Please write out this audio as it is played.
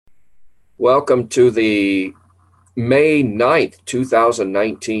Welcome to the May 9th,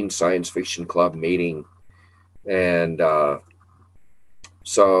 2019 Science Fiction Club meeting. And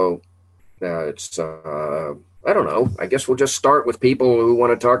so it's, I don't know, I guess we'll just start with people who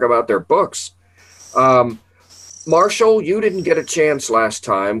want to talk about their books. Marshall, you didn't get a chance last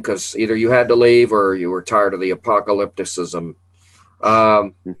time because either you had to leave or you were tired of the apocalypticism,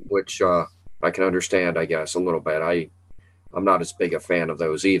 which I can understand, I guess, a little bit. I'm not as big a fan of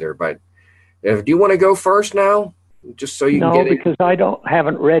those either, but do you want to go first now? Just so you can get No, because I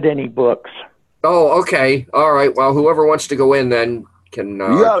haven't read any books. Oh, okay. All right. Well, whoever wants to go in then can.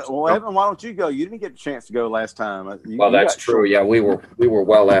 Well, Evan, why don't you go? You didn't get a chance to go last time. That's true. Yeah, we were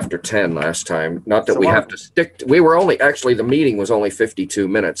well after 10 last time. Not that we have to stick. We were the meeting was only 52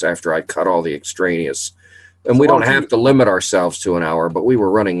 minutes after I cut all the extraneous, and we don't have to limit ourselves to an hour, but we were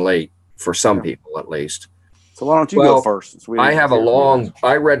running late for some people at least. So why don't you go first?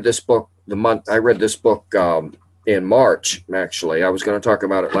 I read this book in March. Actually, I was going to talk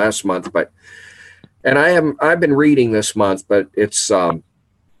about it last month, I've been reading this month, but it's a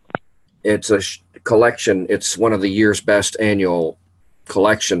collection. It's one of the year's best annual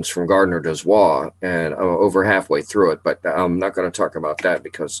collections from Gardner Dozois, and I'm over halfway through it, but I'm not going to talk about that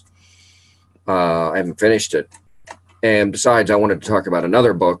because I haven't finished it. And besides, I wanted to talk about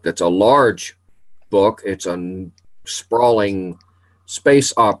another book that's a large book. It's a sprawling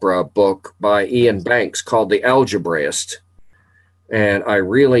space opera book by Iain Banks called The Algebraist. And I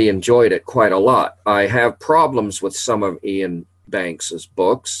really enjoyed it quite a lot. I have problems with some of Iain Banks's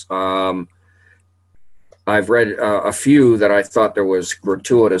books. I've read a few that I thought there was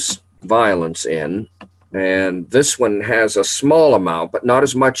gratuitous violence in. And this one has a small amount, but not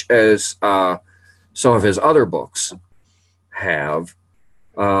as much as some of his other books have.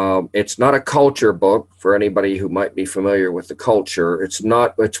 It's not a culture book for anybody who might be familiar with the culture. It's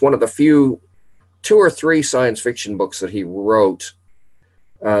one of the few 2 or 3 science fiction books that he wrote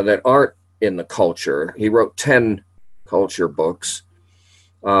that aren't in the culture. He wrote 10 culture books.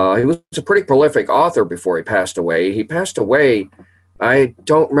 He was a pretty prolific author before he passed away. He passed away, I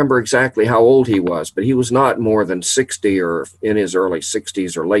don't remember exactly how old he was, but he was not more than 60 or in his early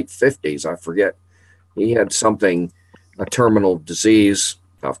 60s or late 50s. I forget. He had a terminal disease.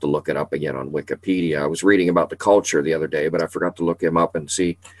 I'll have to look it up again on Wikipedia. I was reading about the culture the other day, but I forgot to look him up and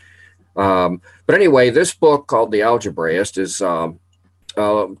see. But anyway, this book called The Algebraist is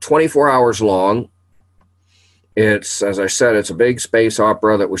 24 hours long. It's, as I said, it's a big space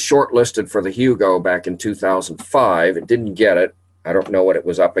opera that was shortlisted for the Hugo back in 2005. It didn't get it. I don't know what it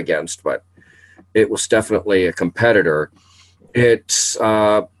was up against, but it was definitely a competitor. It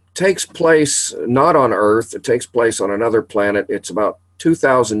takes place not on Earth. It takes place on another planet. It's about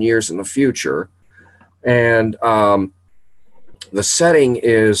 2,000 years in the future. And the setting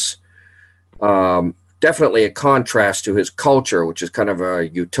is definitely a contrast to his culture, which is kind of a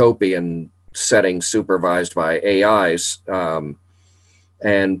utopian setting supervised by AIs.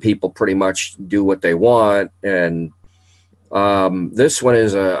 And people pretty much do what they want. And this one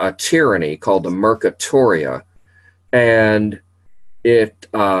is a tyranny called the Mercatoria. And it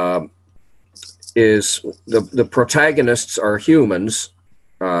is the protagonists are humans.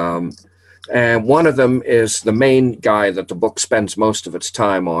 And one of them is the main guy that the book spends most of its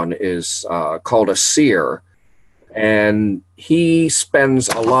time on is called a seer. And he spends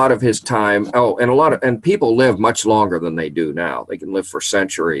a lot of his time. And people live much longer than they do now. They can live for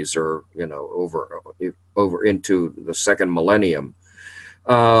centuries or, over into the second millennium.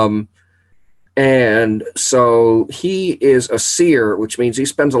 And so he is a seer, which means he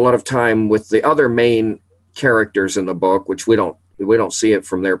spends a lot of time with the other main characters in the book, which we don't see it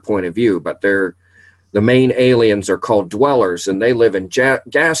from their point of view, but the main aliens are called dwellers, and they live in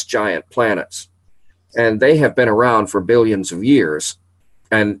gas giant planets. And they have been around for billions of years.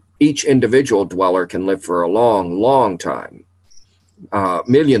 And each individual dweller can live for a long, long time,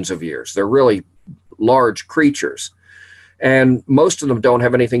 millions of years. They're really large creatures. And most of them don't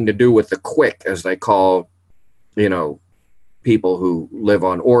have anything to do with the quick, as they call, people who live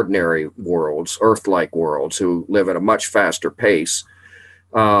on ordinary worlds, Earth-like worlds, who live at a much faster pace.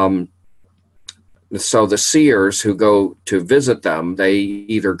 So the seers who go to visit them, they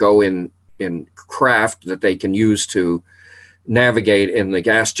either go in craft that they can use to navigate in the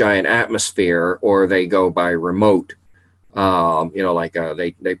gas giant atmosphere, or they go by remote.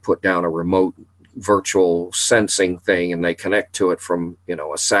 They put down a remote virtual sensing thing and they connect to it from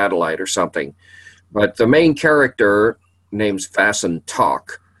a satellite or something. But the main character, named Fasten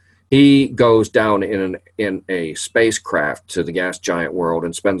Talk, he goes down in a spacecraft to the gas giant world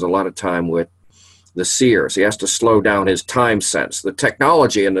and spends a lot of time with the seers. He has to slow down his time sense. The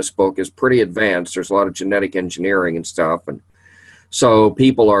technology in this book is pretty advanced. There's a lot of genetic engineering and stuff. And so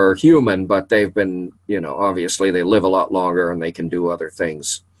people are human, but they've been, obviously they live a lot longer and they can do other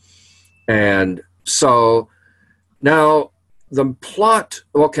things. And so now the plot,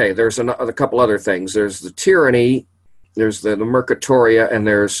 okay, there's a couple other things. There's the tyranny, there's the Mercatoria, and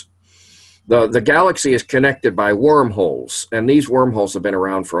there's the galaxy is connected by wormholes. And these wormholes have been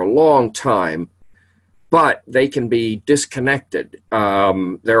around for a long time, but they can be disconnected.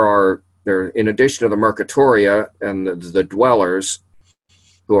 There, in addition to the Mercatoria and the dwellers,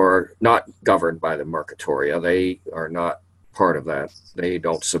 who are not governed by the Mercatoria, they are not part of that. They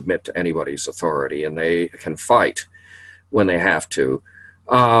don't submit to anybody's authority, and they can fight when they have to.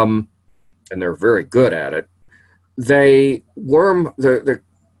 And they're very good at it. The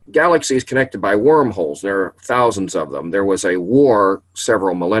galaxy is connected by wormholes. There are thousands of them. There was a war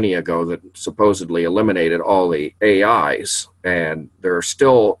several millennia ago that supposedly eliminated all the AIs, and there are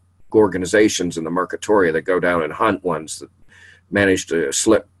still organizations in the Mercatoria that go down and hunt ones that manage to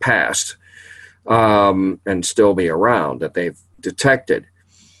slip past and still be around that they've detected.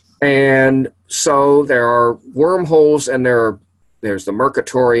 And so there are wormholes, and there's the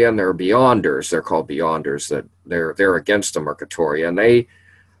Mercatoria, and there are Beyonders. They're called Beyonders. That they're against the Mercatoria, and they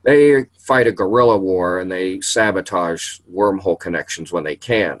fight a guerrilla war, and they sabotage wormhole connections when they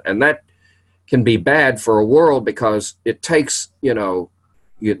can. And that can be bad for a world because it takes, a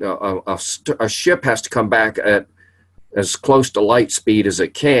ship has to come back at as close to light speed as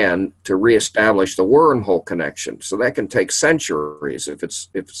it can to reestablish the wormhole connection. So that can take centuries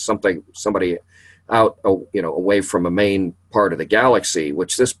if somebody out, away from a main part of the galaxy,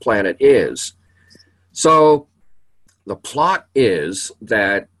 which this planet is. So the plot is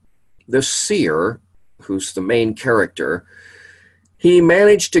that the seer, who's the main character, he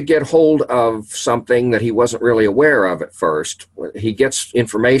managed to get hold of something that he wasn't really aware of at first. He gets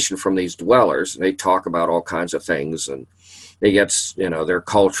information from these dwellers, and they talk about all kinds of things, and he gets, their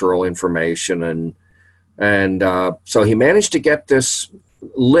cultural information, and so he managed to get this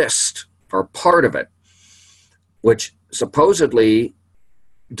list, or part of it, which supposedly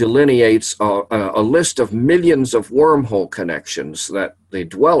delineates a list of millions of wormhole connections that the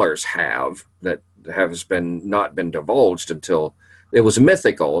dwellers have that has not been divulged until it was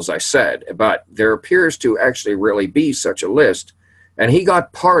mythical, as I said, but there appears to actually really be such a list, and he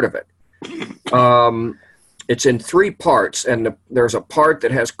got part of it. It's in 3 parts, and there's a part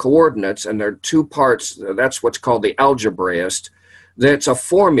that has coordinates, and there are 2 parts. That's what's called the algebraist. That's a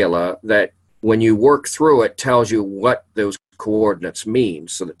formula that, when you work through it, tells you what those coordinates mean.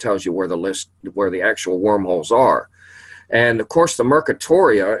 So that tells you where the actual wormholes are. And of course, the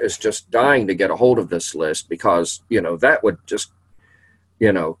Mercatoria is just dying to get a hold of this list because, that would just,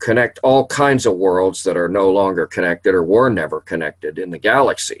 connect all kinds of worlds that are no longer connected or were never connected in the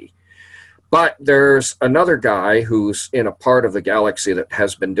galaxy. But there's another guy who's in a part of the galaxy that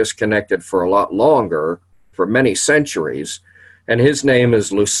has been disconnected for a lot longer, for many centuries, and his name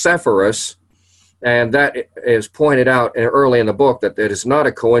is Luciferus. And that is pointed out early in the book that it is not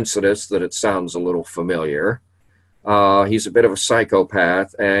a coincidence that it sounds a little familiar. He's a bit of a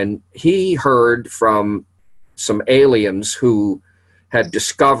psychopath, and he heard from some aliens who had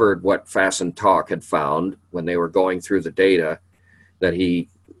discovered what Fasten Talk had found when they were going through the data that he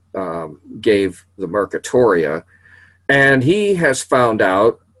gave the Mercatoria. And he has found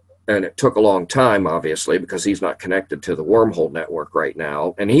out, and it took a long time, obviously, because he's not connected to the wormhole network right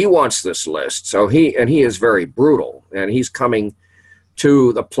now. And he wants this list. So he is very brutal, and he's coming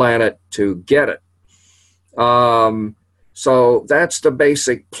to the planet to get it. So that's the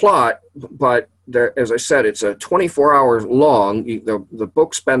basic plot. But there, as I said, it's a 24 hours long. The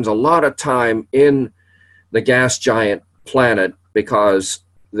book spends a lot of time in the gas giant planet because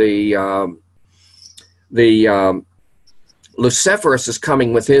the Luciferus is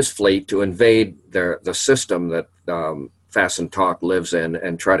coming with his fleet to invade the system that Fasten Talk lives in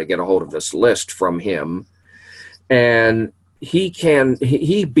and try to get a hold of this list from him. And he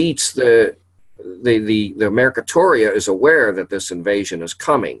beats the Mercatoria is aware that this invasion is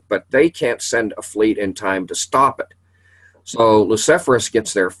coming, but they can't send a fleet in time to stop it. So Luciferus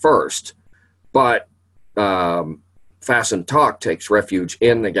gets there first, but Fasten Talk takes refuge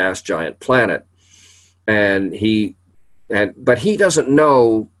in the gas giant planet, but he doesn't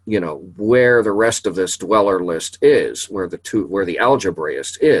know, where the rest of this dweller list is, where the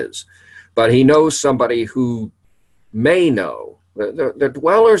algebraist is, but he knows somebody who may know. The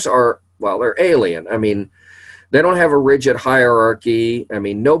dwellers are, well, they're alien. I mean, They don't have a rigid hierarchy. I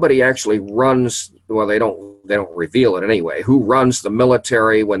mean, nobody actually runs. Well, they don't reveal it anyway. Who runs the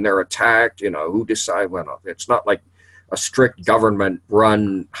military when they're attacked? Who decide? Well, it's not like a strict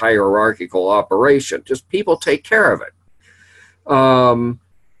government-run hierarchical operation. Just people take care of it.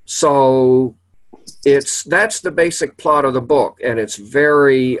 So that's the basic plot of the book, and it's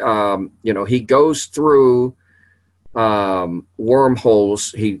very he goes through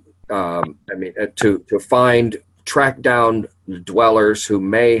wormholes. To track down dwellers who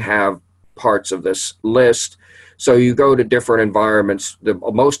may have parts of this list. So you go to different environments.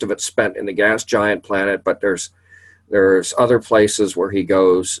 Most of it's spent in the gas giant planet, but there's other places where he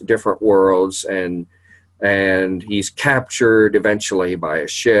goes, different worlds, and he's captured eventually by a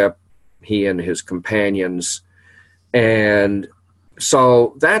ship, he and his companions. And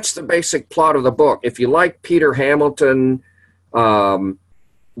so that's the basic plot of the book. If you like Peter Hamilton,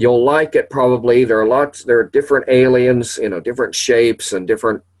 you'll like it probably. There are different aliens, different shapes and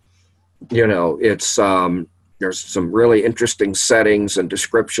different, it's there's some really interesting settings and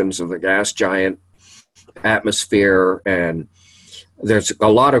descriptions of the gas giant atmosphere, and there's a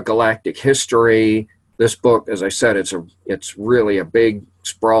lot of galactic history. This book, as I said, it's really a big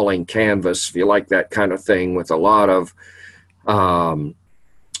sprawling canvas, if you like that kind of thing, with a lot of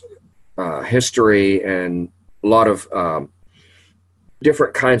history and a lot of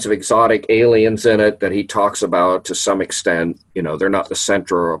different kinds of exotic aliens in it that he talks about to some extent. They're not the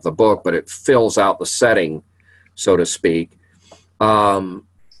center of the book, but it fills out the setting, so to speak. So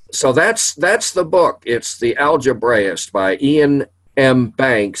that's the book. It's The Algebraist by Iain M.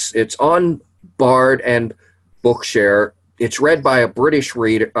 Banks. It's on Bard and Bookshare. It's read by a British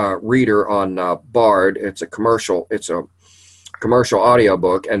reader on Bard. It's a commercial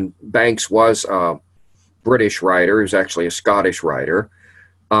audiobook, and Banks was a British writer. He was actually a Scottish writer.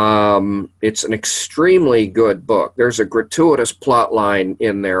 It's an extremely good book. There's a gratuitous plot line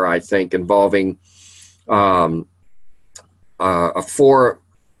in there, I think, involving Fasten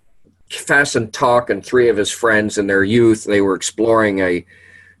Talk and three of his friends in their youth. They were exploring a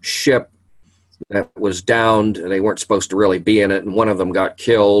ship that was downed. They weren't supposed to really be in it, and one of them got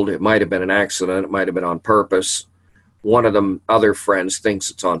killed. It might have been an accident. It might have been on purpose. One of them, other friends, thinks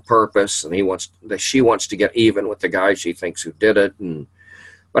it's on purpose, and she wants to get even with the guy she thinks who did it.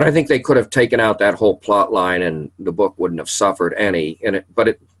 But I think they could have taken out that whole plot line, and the book wouldn't have suffered any.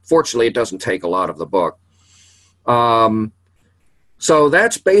 Fortunately, it doesn't take a lot of the book. So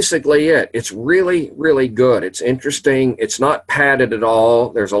that's basically it. It's really, really good. It's interesting. It's not padded at all.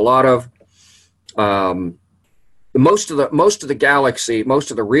 There's a lot of most of the galaxy, most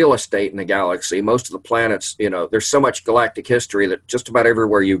of the real estate in the galaxy, most of the planets. There's so much galactic history that just about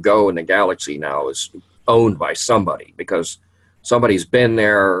everywhere you go in the galaxy now is owned by somebody, because somebody's been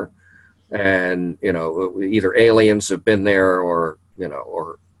there, and either aliens have been there, or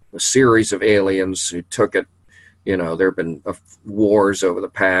a series of aliens who took it. There have been wars over the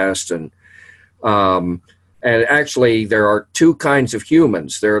past, and actually there are two kinds of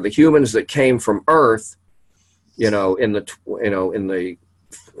humans. There are the humans that came from Earth, in the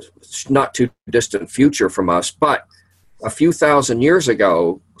not too distant future from us, but a few thousand years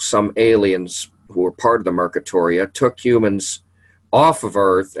ago, some aliens who were part of the Mercatoria took humans off of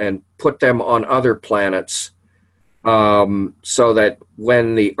Earth and put them on other planets. So that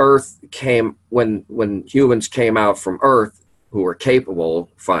when humans came out from Earth, who were capable,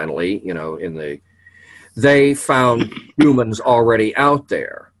 finally, they found humans already out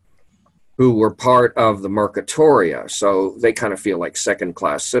there who were part of the Mercatoria. So they kind of feel like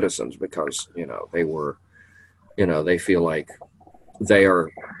second-class citizens, because they feel like they're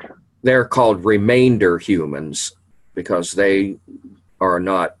called remainder humans, because they are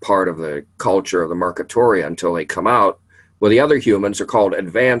not part of the culture of the Mercatoria until they come out. Well, the other humans are called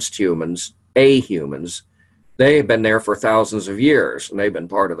advanced humans, A-humans. They've been there for thousands of years, and they've been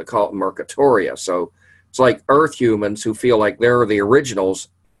part of the Mercatoria. So it's like Earth humans who feel like they're the originals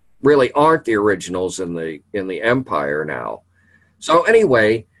really aren't the originals in the Empire now. So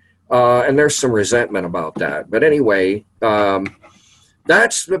anyway, and there's some resentment about that. But anyway,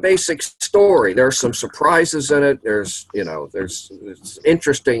 that's the basic story. There's some surprises in it. It's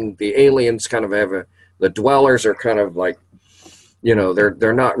interesting. The aliens kind of have the dwellers are kind of like,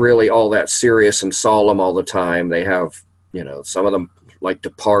 they're not really all that serious and solemn all the time. They have, some of them like to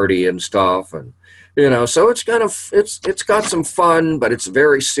party and stuff, and so it's it's got some fun, but it's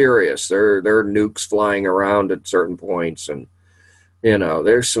very serious. There are nukes flying around at certain points, and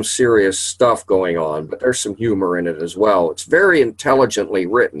there's some serious stuff going on, but there's some humor in it as well. It's very intelligently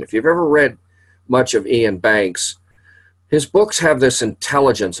written. If you've ever read much of Iain Banks, his books have this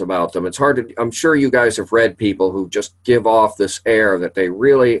intelligence about them. It's hard to, I'm sure you guys have read people who just give off this air that they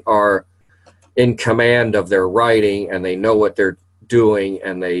really are in command of their writing and they know what they're doing,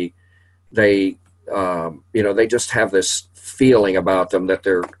 and they they just have this feeling about them that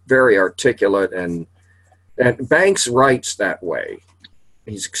they're very articulate, and Banks writes that way.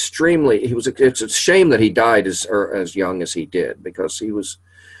 It's a shame that he died as young as he did, because he was,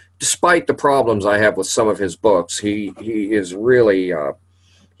 despite the problems I have with some of his books, he really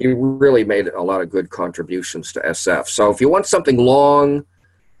made a lot of good contributions to SF. So if you want something long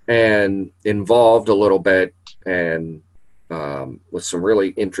and involved a little bit, and with some really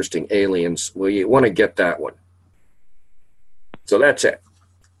interesting aliens, well, you want to get that one. So that's it.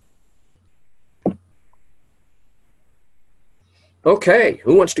 Okay,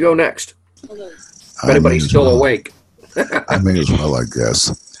 who wants to go next? If anybody's still awake. I may as well, I guess.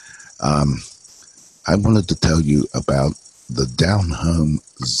 I wanted to tell you about the Down Home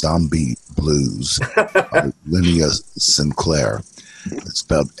Zombie Blues by Linnea Sinclair. It's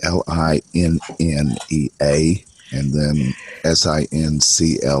spelled Linnea and then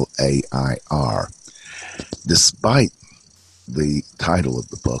Sinclair. Despite the title of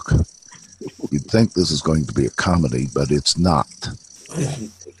the book, you'd think this is going to be a comedy, but it's not.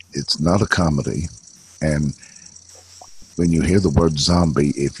 It's not a comedy. And when you hear the word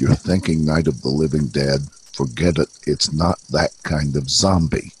zombie, if you're thinking Night of the Living Dead, forget it. It's not that kind of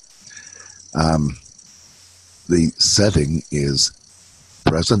zombie. The setting is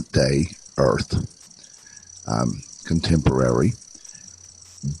present-day Earth, contemporary,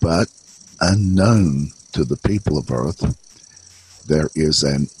 but unknown to the people of Earth, there is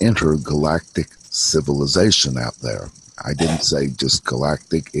an intergalactic civilization out there. I didn't say just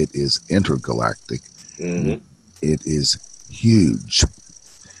galactic, it is intergalactic. Mm-hmm. It is huge.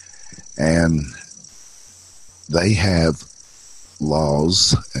 And they have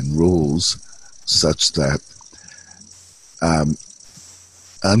laws and rules such that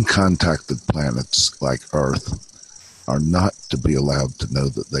uncontacted planets like Earth are not to be allowed to know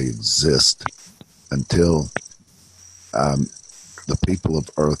that they exist until the people of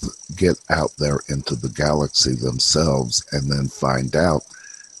Earth get out there into the galaxy themselves and then find out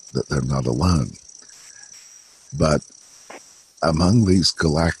that they're not alone. But among these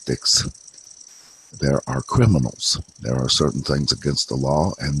galactics, there are criminals. There are certain things against the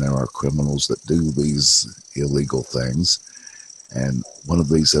law, and there are criminals that do these illegal things. And one of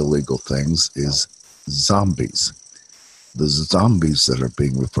these illegal things is zombies. The zombies that are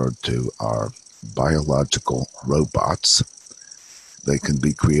being referred to are biological robots. They can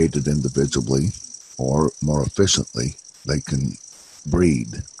be created individually, or more efficiently, they can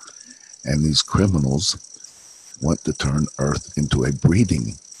breed. And these criminals want to turn Earth into a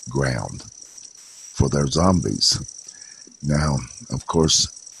breeding ground for their zombies. Now, of course,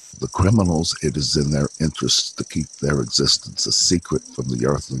 the criminals, it is in their interest to keep their existence a secret from the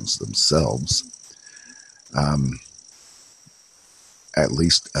Earthlings themselves, at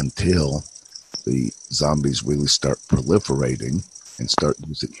least until the zombies really start proliferating and start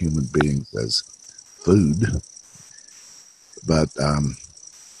using human beings as food. But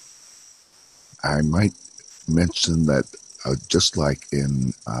I might mention that just like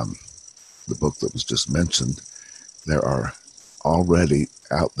in the book that was just mentioned, there are already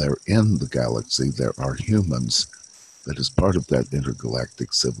out there in the galaxy, there are humans that is part of that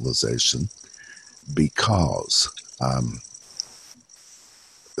intergalactic civilization, because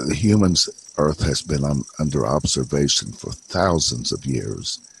the humans, Earth has been under observation for thousands of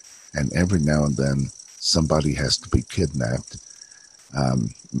years, and every now and then somebody has to be kidnapped.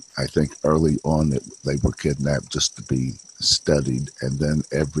 I think early on they were kidnapped just to be studied, and then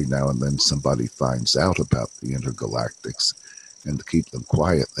every now and then somebody finds out about the intergalactics, and to keep them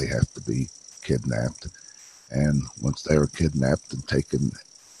quiet they have to be kidnapped. And once they are kidnapped and taken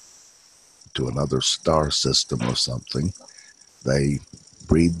to another star system or something, they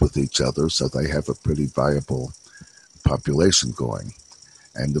breed with each other, so they have a pretty viable population going.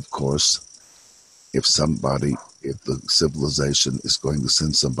 And of course, if the civilization is going to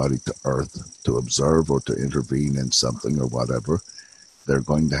send somebody to Earth to observe or to intervene in something or whatever, they're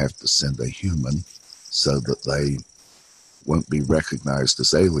going to have to send a human so that they won't be recognized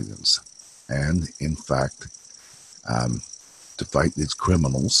as aliens. And in fact, to fight these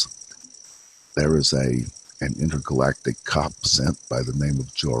criminals, there is an intergalactic cop sent by the name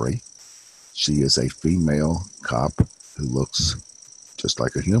of Jory. She is a female cop who looks just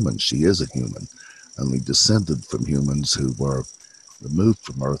like a human. She is a human, only descended from humans who were removed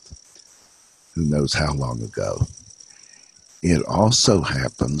from Earth who knows how long ago. It also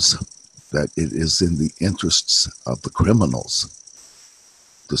happens that it is in the interests of the criminals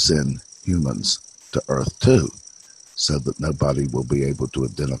to send humans to Earth too, so that nobody will be able to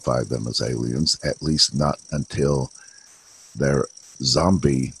identify them as aliens, at least not until their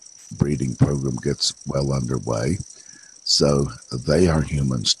zombie breeding program gets well underway. So they are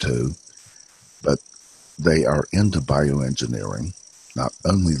humans too, but they are into bioengineering, not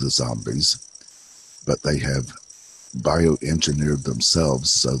only the zombies, but they have bioengineered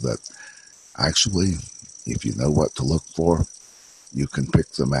themselves so that actually, if you know what to look for, you can pick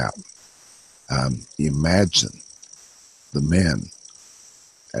them out. Imagine the men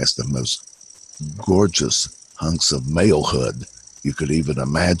as the most gorgeous hunks of malehood you could even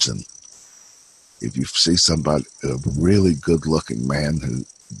imagine. If you see somebody, a really good-looking man who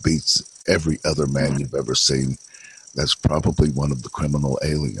beats every other man you've ever seen, that's probably one of the criminal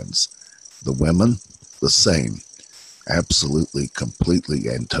aliens. The women, the same. Absolutely, completely,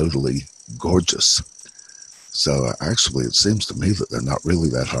 and totally gorgeous. So actually, it seems to me that they're not really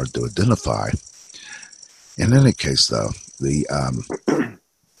that hard to identify. In any case, though, the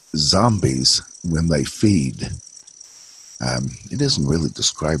zombies, when they feed, it isn't really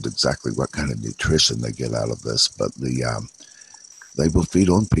described exactly what kind of nutrition they get out of this, but they will feed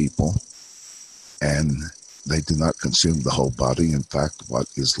on people, and they do not consume the whole body. In fact, what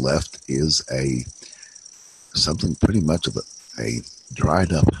is left is something pretty much of a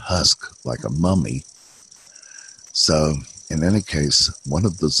dried up husk, like a mummy. So, in any case, one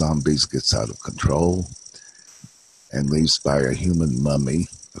of the zombies gets out of control and leaves by a human mummy,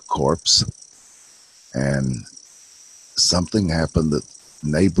 a corpse, and something happened that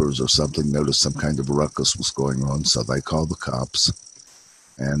neighbors or something noticed some kind of ruckus was going on, so they call the cops,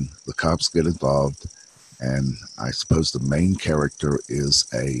 and the cops get involved, and I suppose the main character is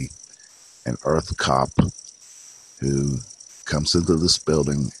an Earth cop who comes into this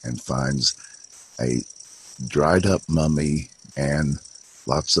building and finds a dried up mummy and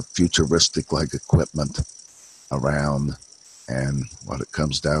lots of futuristic like equipment around, and what it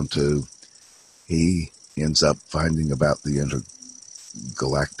comes down to, he ends up finding about the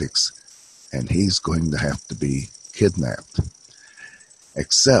intergalactics, and he's going to have to be kidnapped,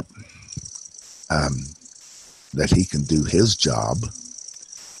 except that he can do his job,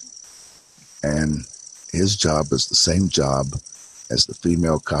 and his job is the same job as the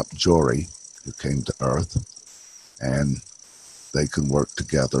female cop Jory, who came to Earth, and they can work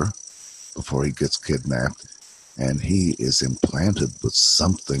together before he gets kidnapped, and he is implanted with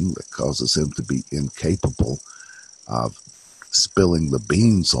something that causes him to be incapable of spilling the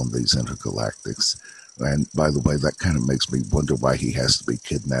beans on these intergalactics. And by the way, that kind of makes me wonder why he has to be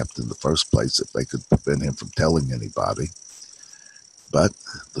kidnapped in the first place if they could prevent him from telling anybody. But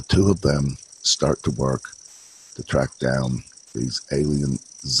the two of them start to work to track down these alien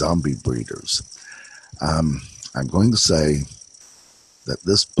zombie breeders. I'm going to say that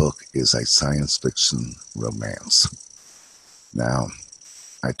this book is a science fiction romance. Now,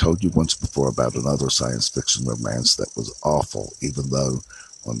 I told you once before about another science fiction romance that was awful, even though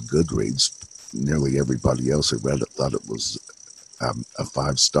on Goodreads, nearly everybody else who read it thought it was a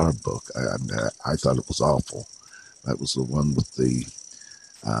 5-star book. I thought it was awful. That was the one with the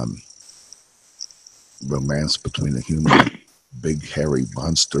romance between a human and a big hairy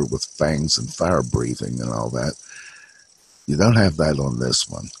monster with fangs and fire breathing and all that. You don't have that on this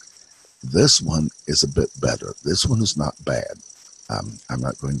one. This one is a bit better. This one is not bad. I'm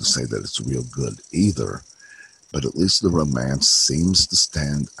not going to say that it's real good either, but at least the romance seems to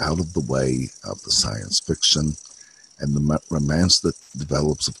stand out of the way of the science fiction. And the romance that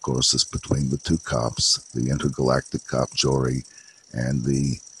develops, of course, is between the two cops, the intergalactic cop Jory and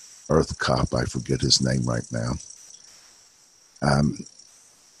the Earth cop, I forget his name right now.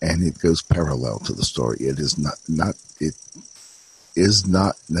 And it goes parallel to the story. It is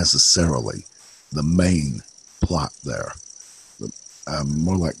not necessarily the main plot there.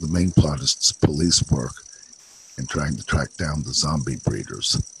 More like the main plot is police work and trying to track down the zombie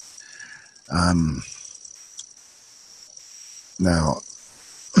breeders. Now,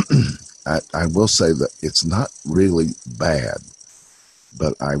 I will say that it's not really bad,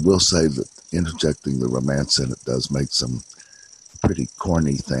 but I will say that interjecting the romance in it does make some pretty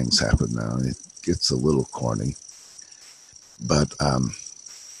corny things happen now. It gets a little corny. But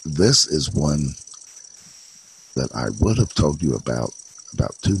this is one that I would have told you about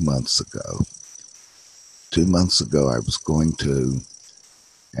 2 months ago. 2 months ago, I was going to,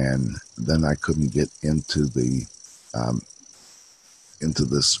 and then I couldn't get into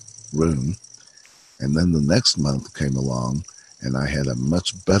this room. And then the next month came along, and I had a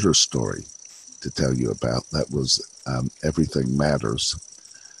much better story to tell you about. That was Everything Matters.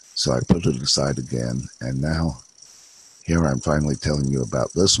 So I put it aside again, and now here I'm finally telling you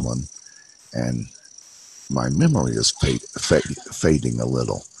about this one, and my memory is fading a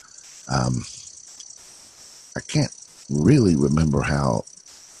little. I can't really remember how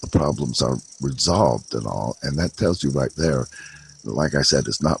the problems are resolved and all, and that tells you right there, like I said,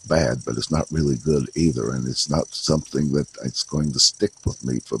 it's not bad, but it's not really good either, and it's not something that it's going to stick with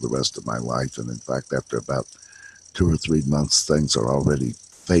me for the rest of my life. And in fact, after about 2 or 3 months, things are already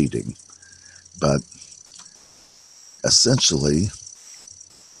fading. But essentially,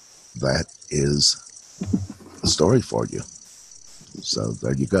 that is the story for you. So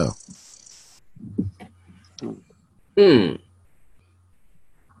there you go.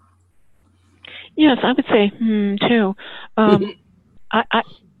 Yes, I would say too. I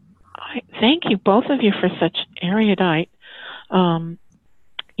thank you, both of you, for such erudite,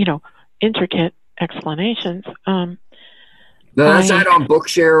 intricate explanations. Now, that's that on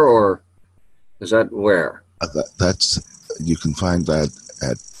Bookshare, or is that where? You can find that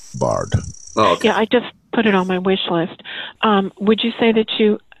at Bard. Oh, okay. Yeah, I just put it on my wish list. Would you say that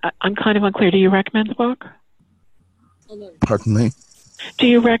I'm kind of unclear. Do you recommend the book? Pardon me? Do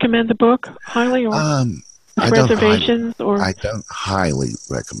you recommend the book highly, or with reservations? I don't highly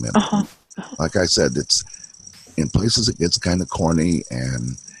recommend it. Like I said, it's in places it gets kind of corny,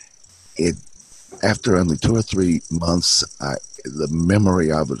 and after only 2 or 3 months, the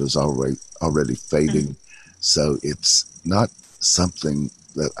memory of it is already fading. Mm-hmm. So it's not something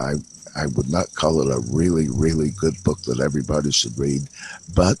that I would not call it a really, really good book that everybody should read.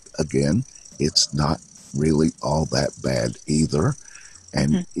 But again, it's not really all that bad either.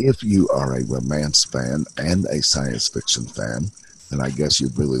 And if you are a romance fan and a science fiction fan, then I guess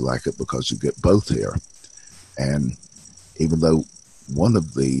you'd really like it, because you get both here. And even though one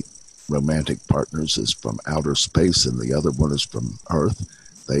of the romantic partners is from outer space and the other one is from Earth,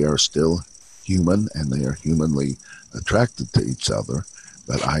 they are still human, and they are humanly attracted to each other.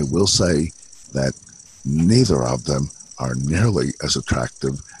 But I will say that neither of them are nearly as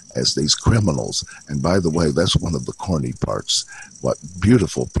attractive as these criminals. And by the way, that's one of the corny parts. What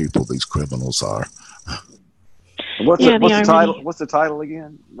beautiful people these criminals are. What's the title? What's the title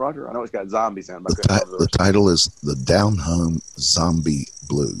again, Roger? I know it's got zombie sound. The title is The Down Home Zombie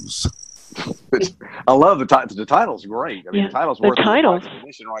Blues. I love the title. The title's great. I mean, the title's worth the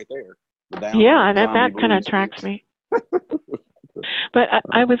definition right there. That kind of attracts me. But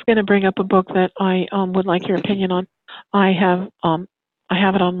I was going to bring up a book that I would like your opinion on. I have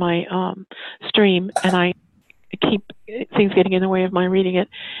it on my stream, and I keep things getting in the way of my reading it.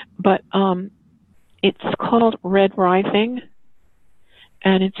 But it's called Red Rising,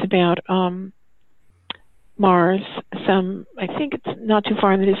 and it's about Mars. I think it's not too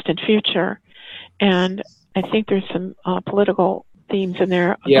far in the distant future, and I think there's some political themes in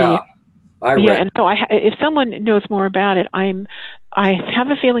there. Yeah. And so if someone knows more about it, I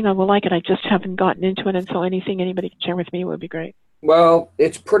have a feeling I will like it. I just haven't gotten into it, and so anything anybody can share with me would be great. Well,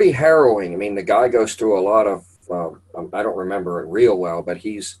 it's pretty harrowing. I mean, the guy goes through a lot of, I don't remember it real well, but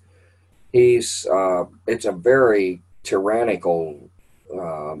it's a very tyrannical,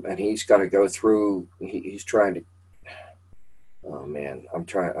 and he's got to go through, he's trying to, oh man, I'm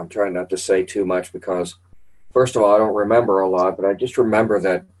trying not to say too much, because first of all, I don't remember a lot, but I just remember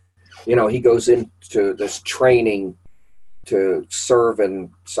that, he goes into this training to serve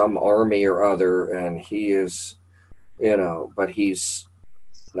in some army or other, and he is, but he's,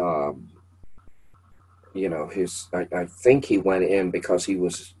 I think he went in because he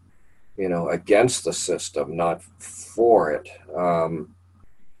was, against the system, not for it.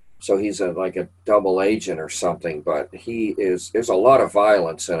 So he's like a double agent or something, but there's a lot of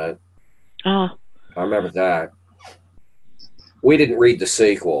violence in it. I remember that. We didn't read the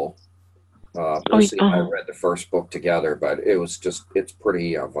sequel. Lucy and I read the first book together, but it's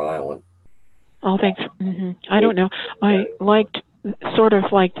pretty violent. Oh, thanks. Mm-hmm. I don't know. I sort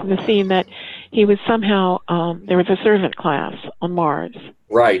of liked the theme that he was somehow, there was a servant class on Mars.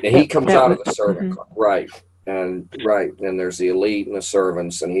 Right, and he comes out of the servant class. Right, and there's the elite and the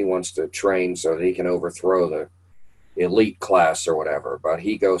servants, and he wants to train so that he can overthrow the elite class or whatever. But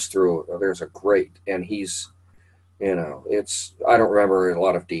he goes through, and he's, I don't remember a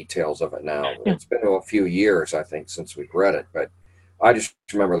lot of details of it now. Yeah. It's been a few years, I think, since we've read it, but I just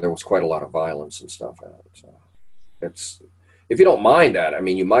remember there was quite a lot of violence and stuff in it. So it's, if you don't mind that, I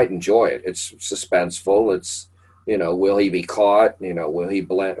mean, you might enjoy it. It's suspenseful. It's, will he be caught? Will he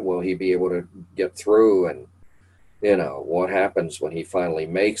be able to get through? And, what happens when he finally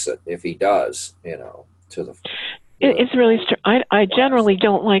makes it, if he does, to the It's really. I generally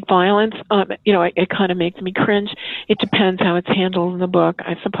don't like violence. It kind of makes me cringe. It depends how it's handled in the book,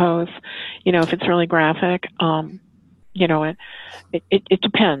 I suppose. If it's really graphic, it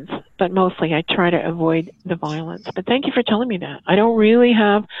depends. But mostly, I try to avoid the violence. But thank you for telling me that. I don't really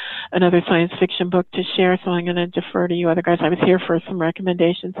have another science fiction book to share, so I'm going to defer to you other guys. I was here for some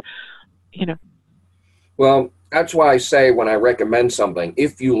recommendations. Well, that's why I say when I recommend something,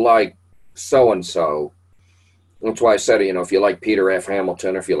 if you like so and so. That's why I said, if you like Peter F.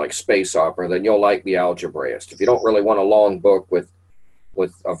 Hamilton or if you like space opera, then you'll like The Algebraist. If you don't really want a long book with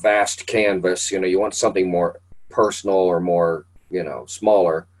a vast canvas, you want something more personal or more,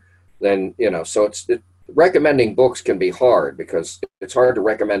 smaller, then, recommending books can be hard because it's hard to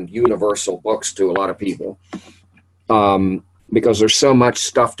recommend universal books to a lot of people because there's so much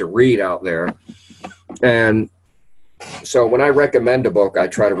stuff to read out there. And so when I recommend a book, I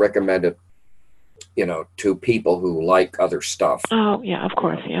try to recommend it to people who like other stuff. Oh, yeah, of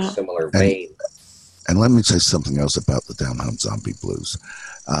course, yeah. Similar vein. And let me say something else about the Down Home Zombie Blues.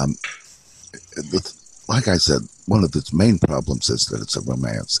 Like I said, one of its main problems is that it's a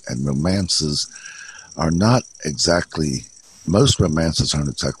romance, and romances are not exactly, most romances aren't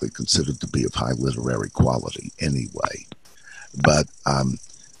exactly considered to be of high literary quality anyway. But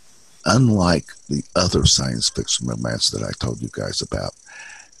unlike the other science fiction romance that I told you guys about,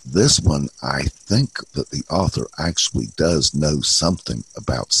 this one, I think that the author actually does know something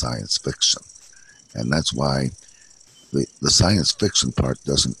about science fiction. And that's why the science fiction part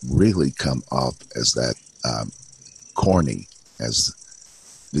doesn't really come off as that corny as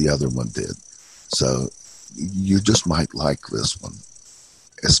the other one did. So you just might like this one,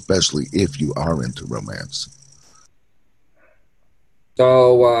 especially if you are into romance.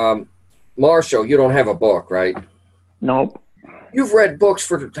 So, Marshall, you don't have a book, right? Nope. You've read books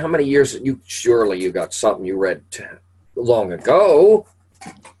for how many years? Surely you got something you read long ago.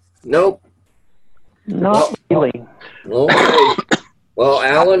 Nope. Not really. Okay. Well,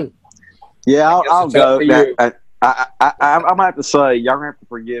 Alan. Yeah, I'll go. I might have to say, y'all gonna have to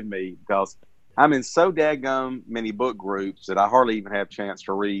forgive me because I'm in so daggum many book groups that I hardly even have a chance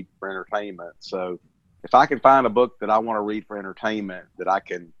to read for entertainment. So if I can find a book that I want to read for entertainment that I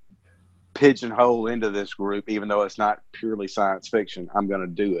can pigeonhole into this group, even though it's not purely science fiction, I'm going to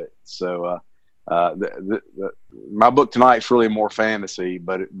do it. So my book tonight is really more fantasy,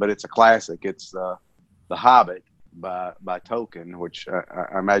 but it's a classic. It's The Hobbit by Tolkien, which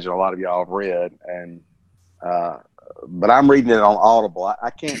I imagine a lot of y'all have read. And but I'm reading it on Audible. I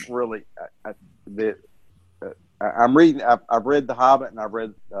can't really. I'm reading. I've read The Hobbit and I've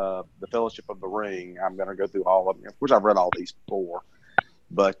read The Fellowship of the Ring. I'm going to go through all of them. Of course, I've read all these before,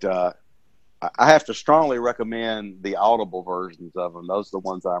 but I have to strongly recommend the Audible versions of them. Those are the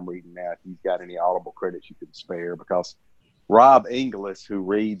ones I'm reading now. If you've got any Audible credits you can spare, because Rob Inglis, who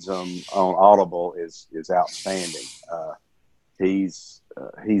reads them on Audible, is outstanding. He's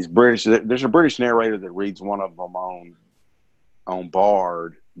British. There's a British narrator that reads one of them on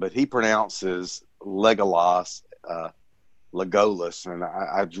Bard, but he pronounces Legolas Legolas, and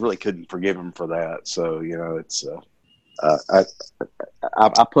I really couldn't forgive him for that. So it's.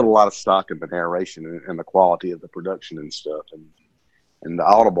 I put a lot of stock in the narration and the quality of the production and stuff, and the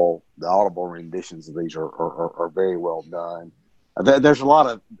audible renditions of these are very well done. There's a lot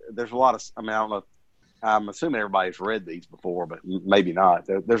of I mean, I don't know. I'm assuming everybody's read these before, but maybe not.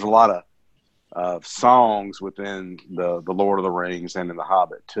 There's a lot of songs within the Lord of the Rings and in The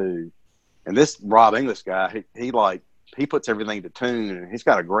Hobbit too. And this Rob Inglis guy, he puts everything to tune, and he's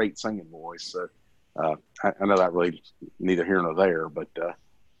got a great singing voice. So. I know that really neither here nor there, but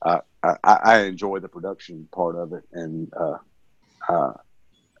I enjoy the production part of it. And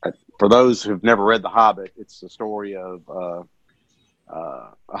for those who've never read The Hobbit, it's the story of a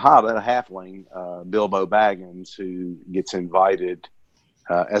hobbit, a halfling, Bilbo Baggins, who gets invited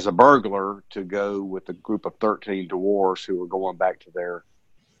as a burglar to go with a group of 13 dwarves who are going back to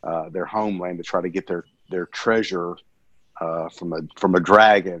their homeland to try to get their treasure. From a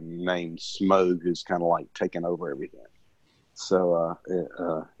dragon named Smough, who's kind of like taking over everything. So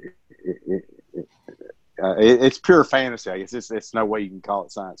it's pure fantasy. I guess it's no way you can call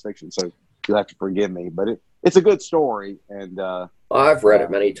it science fiction. So you'll have to forgive me, but it's a good story. And I've read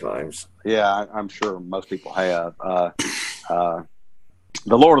it many times. Yeah, I'm sure most people have. The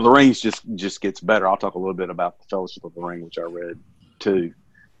Lord of the Rings just gets better. I'll talk a little bit about the Fellowship of the Ring, which I read too.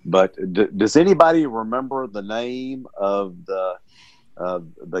 But does anybody remember the name of the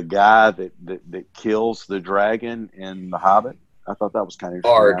guy that kills the dragon in The Hobbit? I thought that was kind of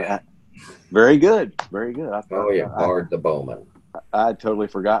interesting. Bard. Very good, very good. Bard the Bowman. I'd totally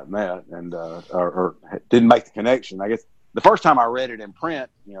forgotten that, and or didn't make the connection. I guess the first time I read it in print,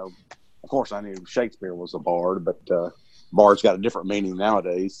 of course I knew Shakespeare was a bard, but bard's got a different meaning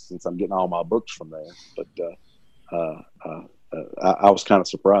nowadays since I'm getting all my books from there. But I was kind of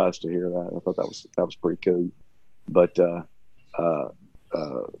surprised to hear that. I thought that was pretty cool. But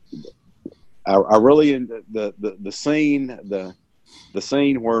I really the scene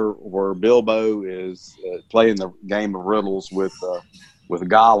where Bilbo is playing the game of riddles with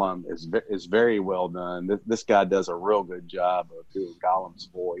Gollum is very well done. This guy does a real good job of doing Gollum's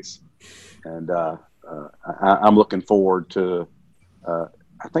voice, and I'm looking forward to. I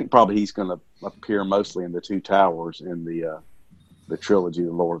think probably he's going to appear mostly in the Two Towers in the trilogy,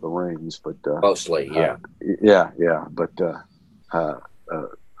 The Lord of the Rings, but Mostly, yeah. Yeah. But the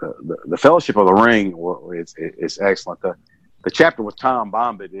Fellowship of the Ring is excellent. The chapter with Tom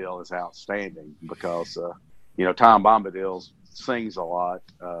Bombadil is outstanding because Tom Bombadil sings a lot.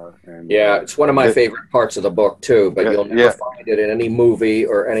 And it's one of my favorite parts of the book too. But you'll never find it in any movie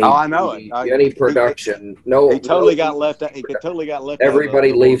or any. Oh, I know it. Any production. He totally got left out. He totally got left.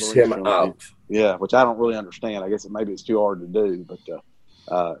 Everybody leaves him out. Yeah, which I don't really understand. I guess maybe it's too hard to do, but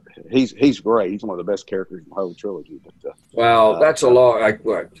he's great. He's one of the best characters in the whole trilogy. But that's a law.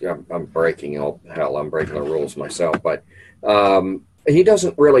 I'm breaking I'm breaking the rules myself, but he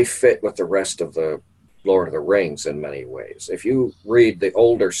doesn't really fit with the rest of the Lord of the Rings in many ways. If you read the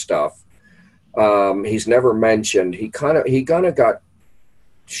older stuff, he's never mentioned. He kind of got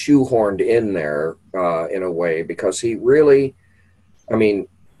shoehorned in there in a way because he really,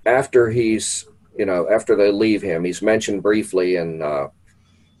 after after they leave him, he's mentioned briefly in at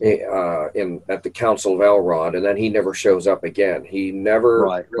the Council of Elrond, and then he never shows up again. He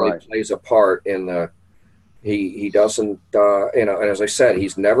never plays a part in the. He doesn't, and as I said,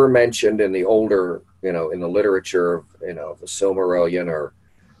 he's never mentioned in the older, in the literature of, the Silmarillion or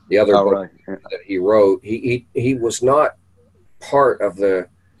the other book that he wrote. He was not part of the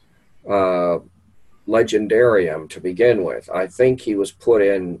legendarium to begin with. I think he was put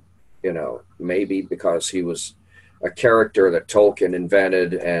in, maybe because he was a character that Tolkien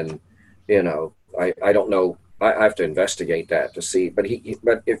invented, and, I don't know. I have to investigate that to see, but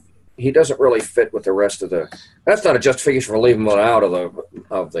if he doesn't really fit with the rest of the. That's not a justification for leaving him out of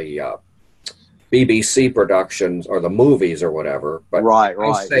the BBC productions or the movies or whatever. But right.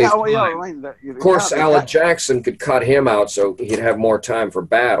 Of course, Alan Jackson could cut him out so he'd have more time for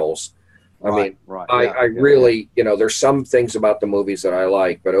battles. I really, there's some things about the movies that I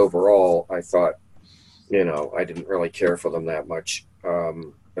like, but overall, I thought, I didn't really care for them that much,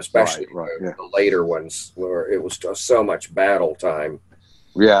 especially the later ones where it was just so much battle time.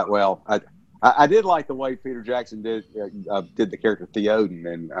 Yeah, well, I did like the way Peter Jackson did the character Theoden,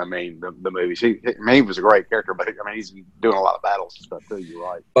 and the movies. He was a great character, but he's doing a lot of battles and stuff too. You're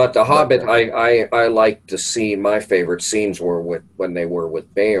right. But the Hobbit, I liked to see. My favorite scenes were when they were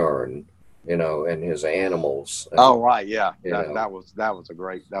with Beorn, and his animals. Oh right, yeah, that was a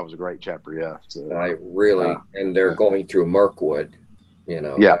great chapter. Yeah, so, I really, and they're going through Mirkwood.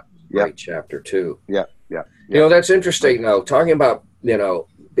 Great chapter too. Yeah. That's interesting though. Talking about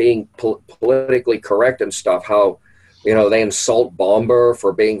being politically correct and stuff, how, they insult Bomber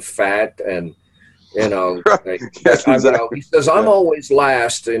for being fat and, he says, I'm always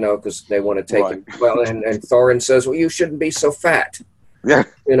last, because they want to take him. Well, and Thorin says, well, you shouldn't be so fat. Yeah.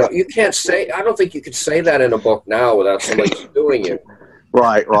 You can't say, I don't think you could say that in a book now without somebody doing it.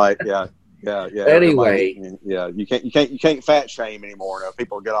 Right. Yeah. Yeah. Anyway, you can't fat shame anymore. Now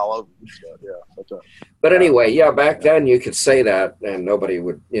people get all over you. Yeah. But anyway, back then you could say that, and nobody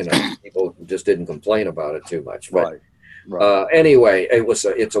would. People just didn't complain about it too much. But anyway,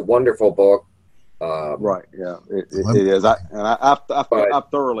 it's a wonderful book. Right. Yeah. It is. I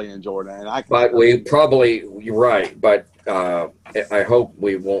thoroughly enjoyed it. You're right. But I hope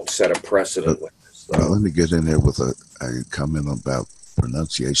we won't set a precedent with this. Let me get in there with a comment about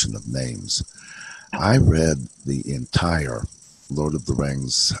pronunciation of names. I read the entire Lord of the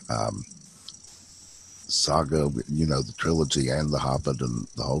Rings saga, the trilogy and the Hobbit and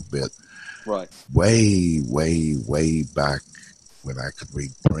the whole bit. Right. Way back when I could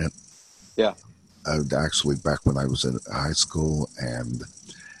read print. Yeah. Actually, back when I was in high school, and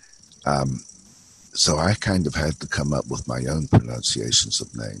so I kind of had to come up with my own pronunciations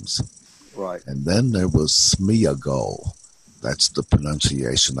of names. Right. And then there was Smeagol. That's the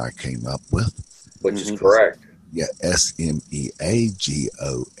pronunciation I came up with. Which is correct. Yeah, Smeagol,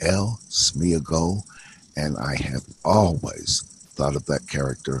 Smeagol. And I have always thought of that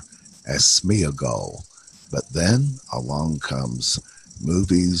character as Smeagol. But then along comes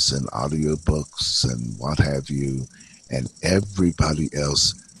movies and audiobooks and what have you, and everybody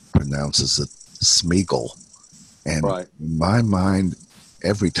else pronounces it Smeagol. And Right. in my mind,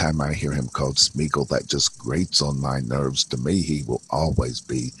 every time I hear him called Smeagol, that just grates on my nerves. To me, he will always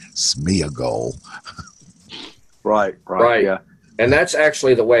be Smeagol. Right. Right. Yeah. And that's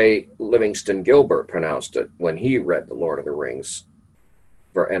actually the way Livingston Gilbert pronounced it when he read The Lord of the Rings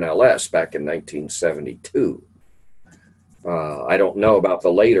for NLS back in 1972. I don't know about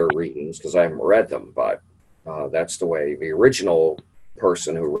the later readings because I haven't read them, but that's the way the original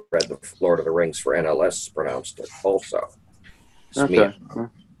person who read The Lord of the Rings for NLS pronounced it also. Okay.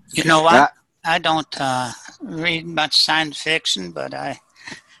 You know what? I don't read much science fiction, but I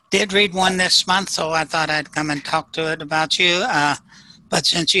did read one this month, so I thought I'd come and talk to it about you. But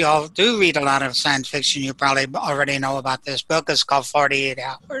since you all do read a lot of science fiction, you probably already know about this book. It's called 48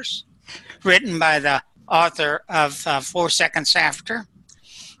 Hours, written by the author of 4 Seconds After.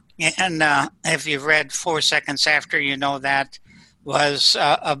 And if you've read 4 Seconds After, you know that was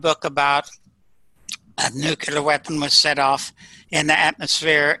a book about a nuclear weapon was set off in the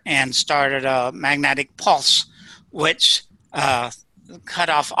atmosphere and started a magnetic pulse, which cut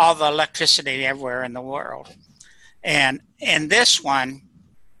off all the electricity everywhere in the world. And this one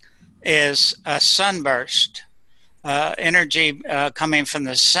is a sunburst, energy coming from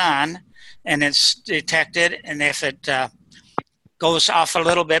the sun, and it's detected. And if it goes off a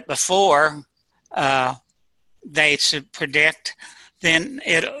little bit before they should predict, then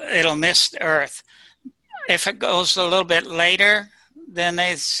it'll miss the Earth. If it goes a little bit later, then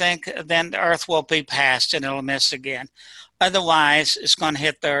they think then the Earth will be passed and it'll miss again. Otherwise, it's going to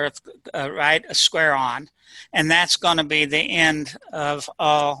hit the Earth right square on. And that's going to be the end of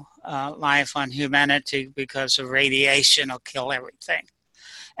all life on humanity because of radiation will kill everything.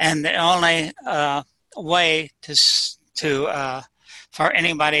 And the only way for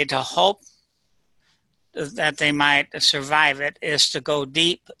anybody to hope that they might survive it is to go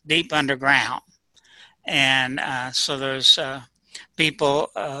deep, deep underground. And so there's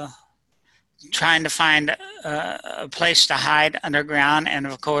people trying to find a place to hide underground. And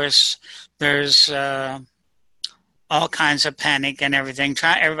of course, there's all kinds of panic and everything.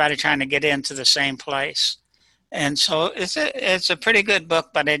 Everybody trying to get into the same place. And so it's a pretty good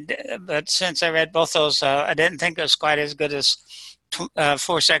book, but since I read both those, I didn't think it was quite as good as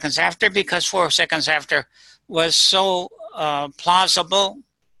 4 Seconds After, because 4 Seconds After was so plausible,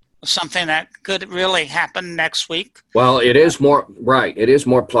 something that could really happen next week. Well, it is more right. It is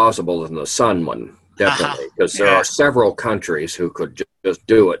more plausible than the Sun one, definitely, because there are several countries who could just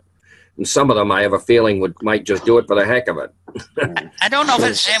do it, and some of them I have a feeling might just do it for the heck of it. I don't know if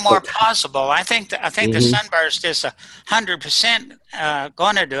it's any more plausible. I think the sunburst is 100%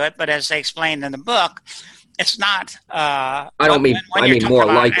 going to do it, but as they explained in the book, it's not. I mean more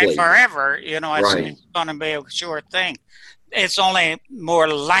likely. Forever, it's going to be a sure thing. It's only more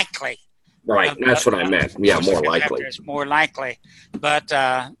likely. Right, that's what I meant. Yeah, more likely. It's more likely. But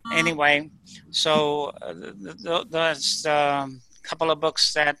anyway, so there's a couple of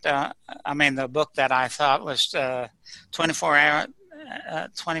books that, the book that I thought was 48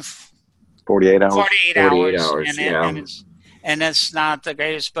 hours. 48 hours, and it's not the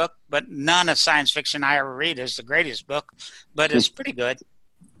greatest book, but none of science fiction I ever read is the greatest book, but it's pretty good.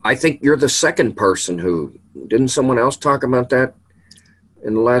 I think you're the second person who, didn't someone else talk about that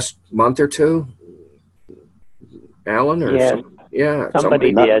in the last month or two? Alan? Or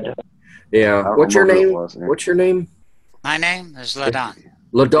somebody did. Yeah. What's your name? What's your name? My name is LaDon.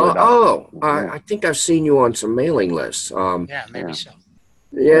 LaDon. Oh, I think I've seen you on some mailing lists. Yeah, maybe so.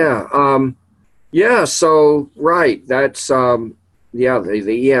 Yeah. Yeah. So, right. That's,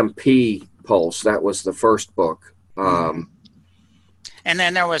 the EMP Pulse. That was the first book. And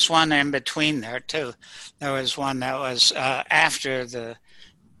then there was one in between there too. There was one that was after the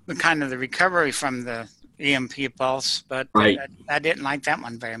kind of the recovery from the EMP pulse, but I didn't like that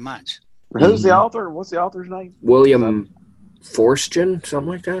one very much. Who's the author? What's the author's name? William Forstchen, something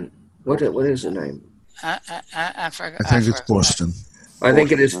like that. What is the name? I forgot. I think it's Forstchen. I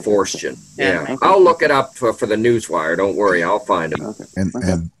think it is Forstchen. Yeah. I'll look it up for the Newswire. Don't worry, I'll find him.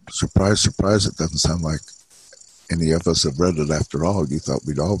 And surprise, it doesn't sound like any of us have read it after all. You thought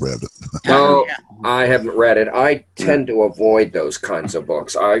we'd all read it. No, I haven't read it. I tend to avoid those kinds of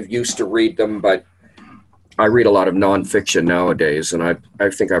books. I used to read them, but I read a lot of nonfiction nowadays, and I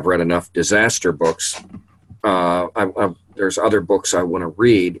think I've read enough disaster books. There's other books I want to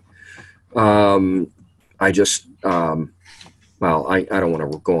read. I just, I don't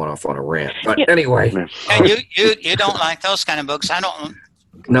want to go off on a rant, but anyway. You don't like those kind of books. I don't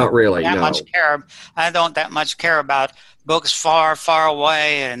Not really, that no. much care. I don't that much care about books far, far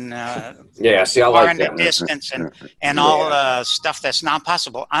away and Yeah, see, I far like in the that. distance and all the stuff that's not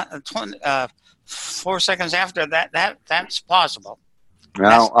possible. 4 seconds after that's possible. I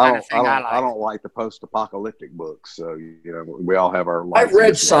That's the kind of thing I like. don't like the post-apocalyptic books. So we all have our. I've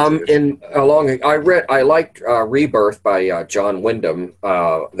read some I liked Rebirth by John Wyndham.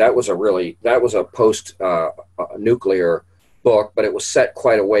 That was a post nuclear book, but it was set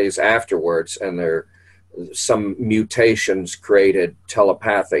quite a ways afterwards, and there some mutations created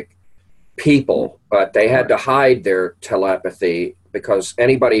telepathic people, but they had to hide their telepathy because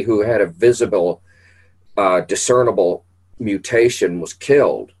anybody who had a visible, discernible mutation was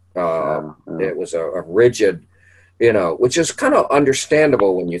killed. It was a rigid, which is kind of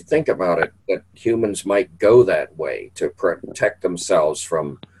understandable when you think about it, that humans might go that way to protect themselves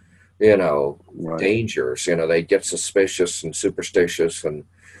from, dangers. They get suspicious and superstitious, and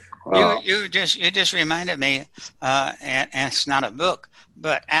you just reminded me, and it's not a book,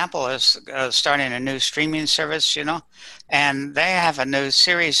 but Apple is starting a new streaming service, and they have a new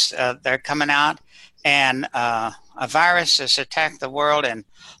series they're coming out, and a virus has attacked the world, and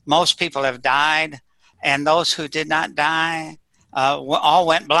most people have died, and those who did not die all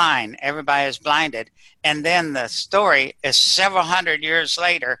went blind. Everybody is blinded, and then the story is several hundred years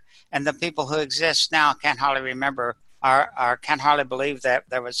later, and the people who exist now can't hardly remember or can't hardly believe that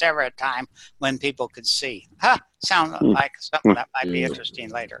there was ever a time when people could see. Sounds like something that might be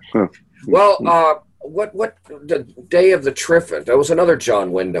interesting later. Well, what the Day of the Triffitt? That was another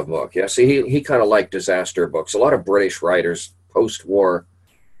John Wyndham book. Yeah, see, he kind of liked disaster books. A lot of British writers, post-war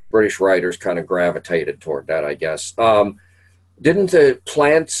British writers, kind of gravitated toward that, I guess. Didn't the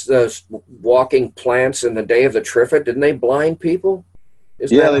walking plants in the Day of the Triffitt, didn't they blind people? They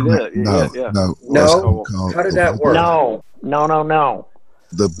did. No. How did that work? No.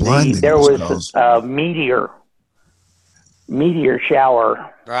 The blinding. There was a meteor shower.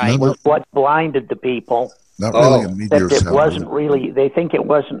 Right. Was what blinded the people. Not really a meteor shower. It wasn't really. They think it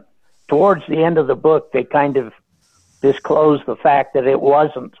wasn't. Towards the end of the book, they kind of disclosed the fact that it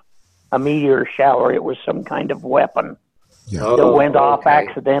wasn't a meteor shower. It was some kind of weapon that went off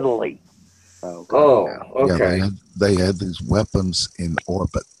accidentally. Okay. Yeah, they had these weapons in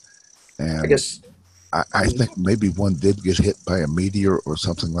orbit, and I guess I think maybe one did get hit by a meteor or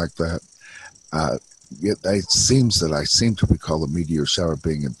something like that. It seems that I seem to recall a meteor shower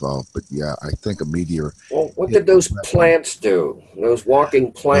being involved, but yeah, I think a meteor. Well, what did those plants do? Those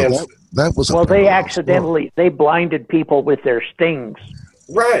walking plants? Well, that was they accidentally they blinded people with their stings.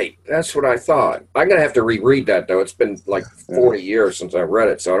 Right, that's what I thought. I'm gonna have to reread that though. It's been like 40 years since I read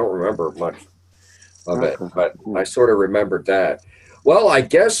it, so I don't remember much of it. But I sort of remembered that. Well, I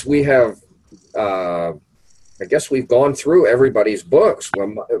guess we have. I guess we've gone through everybody's books.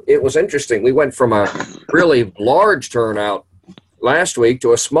 It was interesting. We went from a really large turnout last week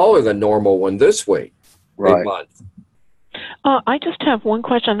to a smaller than normal one this week. Right. Month. I just have one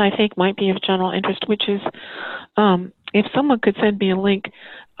question I think might be of general interest, which is if someone could send me a link,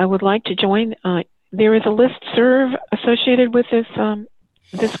 I would like to join. There is a listserv associated with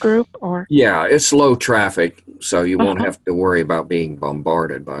this group, or? Yeah, it's low traffic, so you won't have to worry about being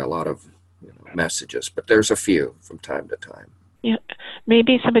bombarded by a lot of messages, but there's a few from time to time. Yeah,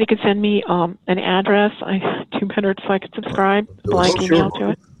 maybe somebody could send me an address. I do better so I could subscribe. Blank email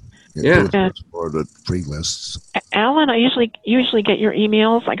to it. Yeah. Or the free lists. Alan, I usually get your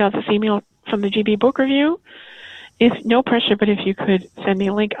emails. I got this email from the GB Book Review. If no pressure, but if you could send me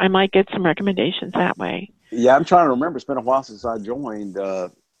a link, I might get some recommendations that way. Yeah, I'm trying to remember. It's been a while since I joined. No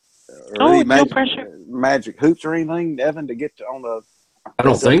pressure. Magic Hoops or anything, Evan, to get on the. I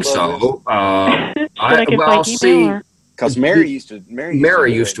don't think so. I'll see. Because Mary used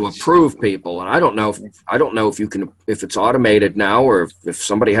to approve people, and I don't know if you can, if it's automated now, or if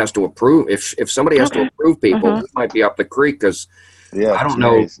somebody has to approve. If somebody has to approve people, it might be up the creek. Because I don't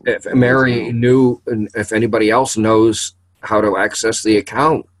know if Mary knew, and if anybody else knows how to access the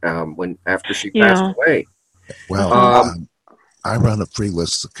account after she passed away. Well, I run a free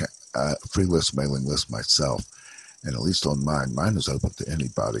list mailing list myself. And at least on mine is open to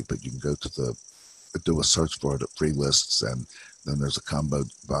anybody, but you can go to do a search for it at free lists, and then there's a combo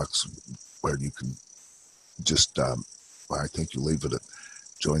box where you can just, I think you leave it at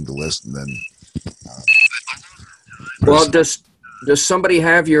join the list, and then. Well, does somebody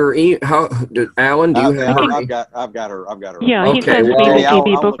have your Alan? Do you have? I've got her. Yeah, he sends me the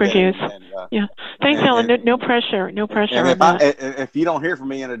GB Book Reviews. Yeah, thanks, Alan. No pressure. And if you don't hear from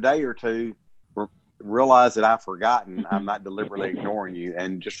me in a day or two, realize that I've forgotten. I'm not deliberately ignoring you,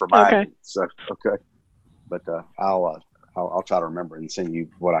 and just remind me. So but I'll I'll try to remember and send you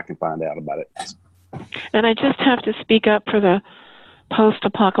what I can find out about it. And I just have to speak up for the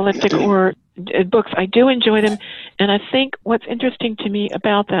post-apocalyptic or books. I do enjoy them, and I think what's interesting to me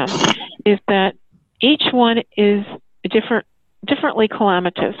about them is that each one is differently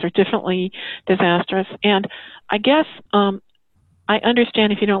calamitous or differently disastrous. And I guess I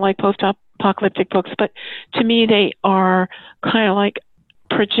understand if you don't like post-apocalyptic books, but to me they are kind of like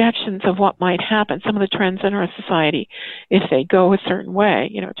projections of what might happen, some of the trends in our society if they go a certain way,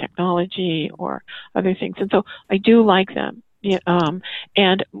 technology or other things. And so I do like them.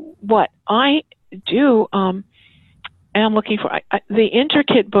 And what I do am looking for, the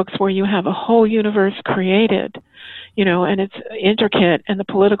intricate books where you have a whole universe created, and it's intricate and the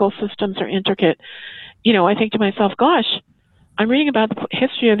political systems are intricate. I think to myself, gosh, I'm reading about the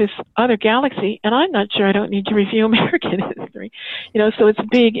history of this other galaxy, and I'm not sure I don't need to review American history. So it's a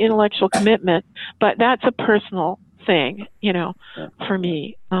big intellectual commitment, but that's a personal thing, for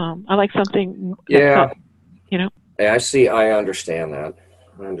me. I like something. Yeah. I see. I understand that.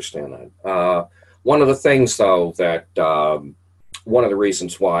 One of the things, though, that one of the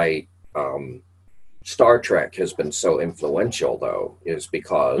reasons why Star Trek has been so influential, though, is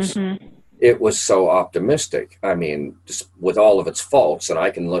because it was so optimistic. I mean, just with all of its faults, and I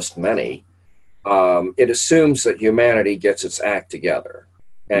can list many, it assumes that humanity gets its act together.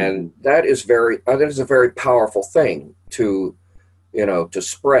 And that is a very powerful thing to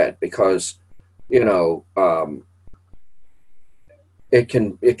spread, because, it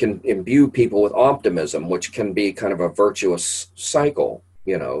can imbue people with optimism, which can be kind of a virtuous cycle.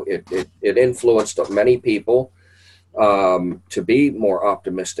 It influenced many people to be more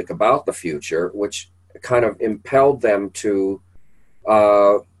optimistic about the future, which kind of impelled them to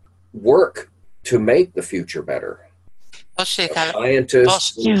work to make the future better.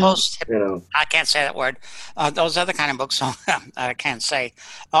 Scientists, I can't say that word. Those other kind of books, I can't say.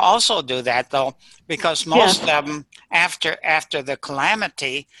 Also do that, though, because most of them, after the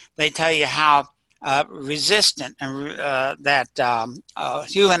calamity, they tell you how resistant and that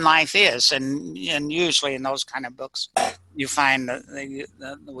human life is, and usually in those kind of books, you find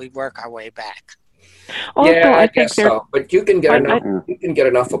that we work our way back. Also, I guess so. But you can get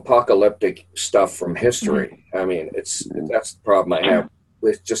enough apocalyptic stuff from history. I mean, that's the problem I have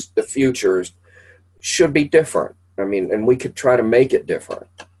with just the future should be different. I mean, and we could try to make it different.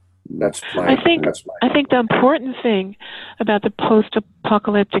 I think the important thing about the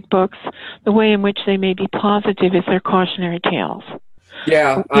post-apocalyptic books, the way in which they may be positive, is their cautionary tales.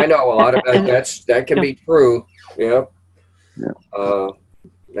 Yeah, I know a lot of that can be true. Yeah.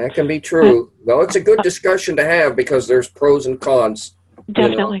 That can be true. Well, it's a good discussion to have because there's pros and cons.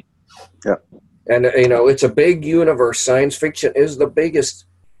 Definitely. Yeah. And, it's a big universe. Science fiction is the biggest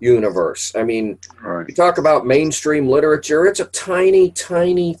universe. I mean, you talk about mainstream literature, it's a tiny,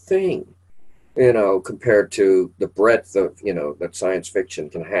 tiny thing, compared to the breadth of, that science fiction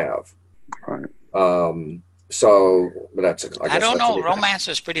can have. Right. I don't know. Romance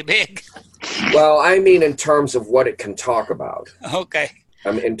is pretty big. Well, I mean, in terms of what it can talk about. Okay. I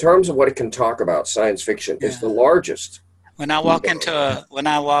mean, in terms of what it can talk about, science fiction is the largest. When I walk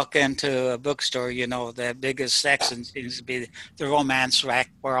into a bookstore, the biggest section seems to be the romance rack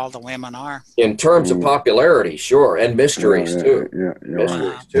where all the women are. In terms of popularity, sure, and mysteries too.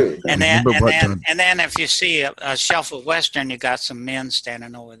 Mysteries too. And then if you see a shelf of Western, you got some men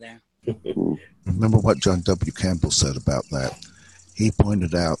standing over there. Remember what John W. Campbell said about that? He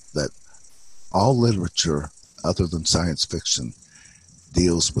pointed out that all literature other than science fiction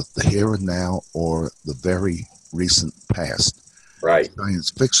deals with the here and now or the very recent past. Right.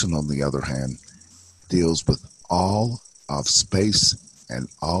 Science fiction, on the other hand, deals with all of space and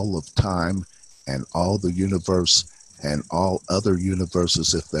all of time and all the universe and all other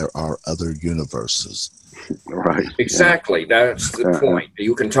universes if there are other universes. Right. Exactly. That's the point.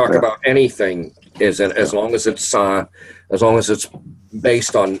 You can talk about anything as long as it's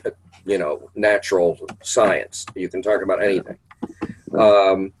based on natural science. You can talk about anything.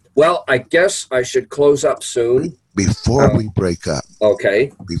 Well, I guess I should close up soon. Before we break up.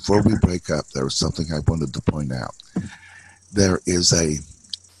 Okay. Before we break up, there was something I wanted to point out. There is a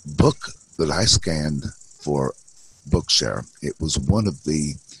book that I scanned for Bookshare. It was one of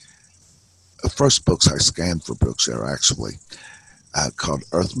the first books I scanned for Bookshare, actually, called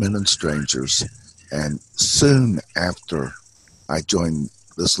Earthmen and Strangers. And soon after I joined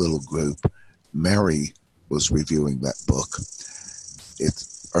this little group, Mary was reviewing that book. It's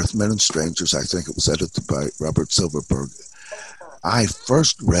Earthmen and Strangers. I think it was edited by Robert Silverberg. I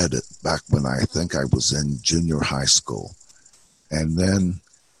first read it back when I think I was in junior high school. And then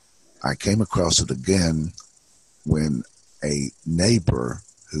I came across it again when a neighbor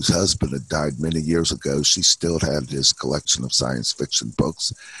whose husband had died many years ago. She still had his collection of science fiction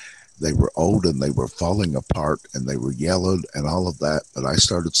books. They were old and they were falling apart and they were yellowed and all of that. But I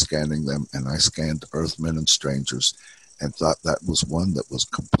started scanning them, and I scanned Earthmen and Strangers and thought that was one that was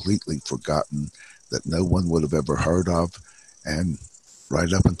completely forgotten, that no one would have ever heard of. And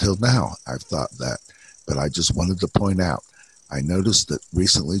right up until now, I've thought that. But I just wanted to point out, I noticed that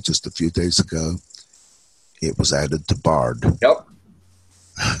recently, just a few days ago, it was added to Bard. Yep.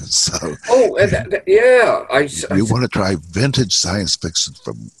 So, you want to try vintage science fiction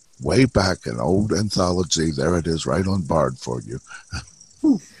from way back, an old anthology, there it is right on Bard for you.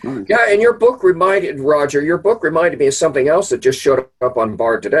 Yeah, and your book reminded me of something else that just showed up on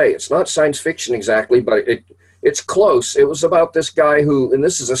Bard today. It's not science fiction exactly, but it's close. It was about this guy who, and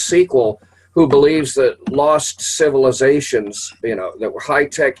this is a sequel, who believes that lost civilizations, that were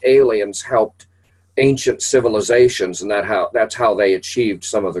high-tech aliens helped ancient civilizations, and that's how they achieved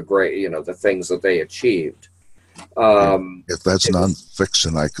some of the great, the things that they achieved. If that's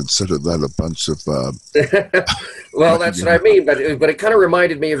nonfiction, I consider that a bunch of. Well, that's what I mean, but it kind of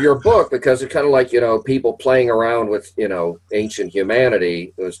reminded me of your book, because it's kind of like people playing around with ancient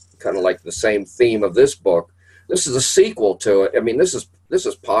humanity. It was kind of like the same theme of this book. This is a sequel to it. I mean, this is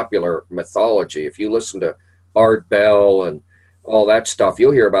popular mythology. If you listen to Art Bell and all that stuff,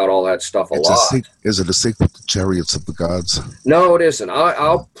 you'll hear about all that stuff a lot. Is it a sequel to Chariots of the Gods? No, it isn't.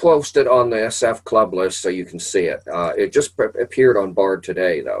 I'll post it on the SF Club list so you can see it. It just appeared on Bard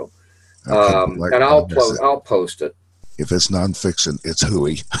today, though. Okay, and I'll post it. If it's nonfiction, it's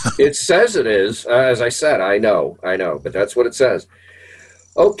hooey. It says it is. As I said, I know, but that's what it says.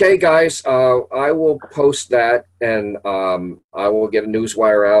 Okay, guys, I will post that, and I will get a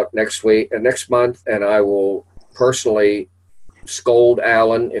newswire out next month, and I will personally scold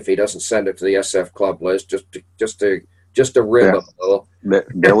Alan if he doesn't send it to the SF Club list, just to rib him a little.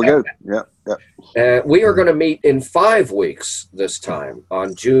 There we go. Yeah. We are going to meet in 5 weeks this time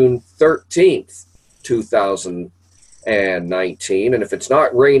on June 13th, 2019. And if it's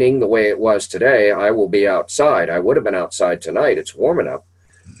not raining the way it was today, I will be outside. I would have been outside tonight. It's warm enough.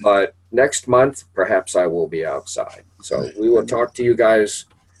 But next month, perhaps I will be outside. So we will talk to you guys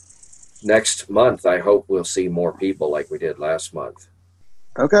next month. I hope we'll see more people like we did last month.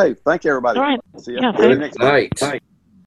 Okay. Thank you, everybody. All right. See you. Yeah, Next night.